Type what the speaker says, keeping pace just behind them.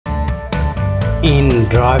In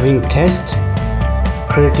driving test,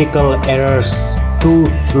 critical errors too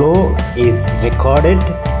slow is recorded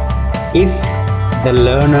if the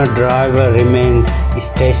learner driver remains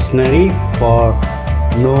stationary for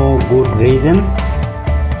no good reason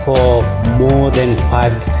for more than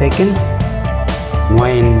 5 seconds,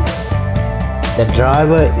 when the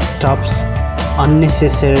driver stops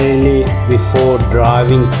unnecessarily before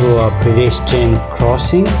driving through a pedestrian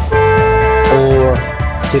crossing or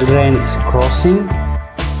children's crossing,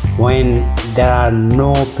 when there are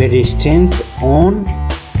no pedestrians on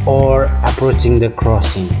or approaching the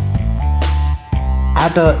crossing.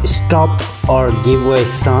 At a stop or giveaway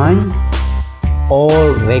sign,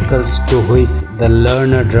 all vehicles to which the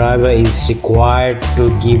learner driver is required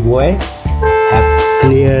to give way have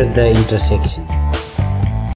cleared the intersection.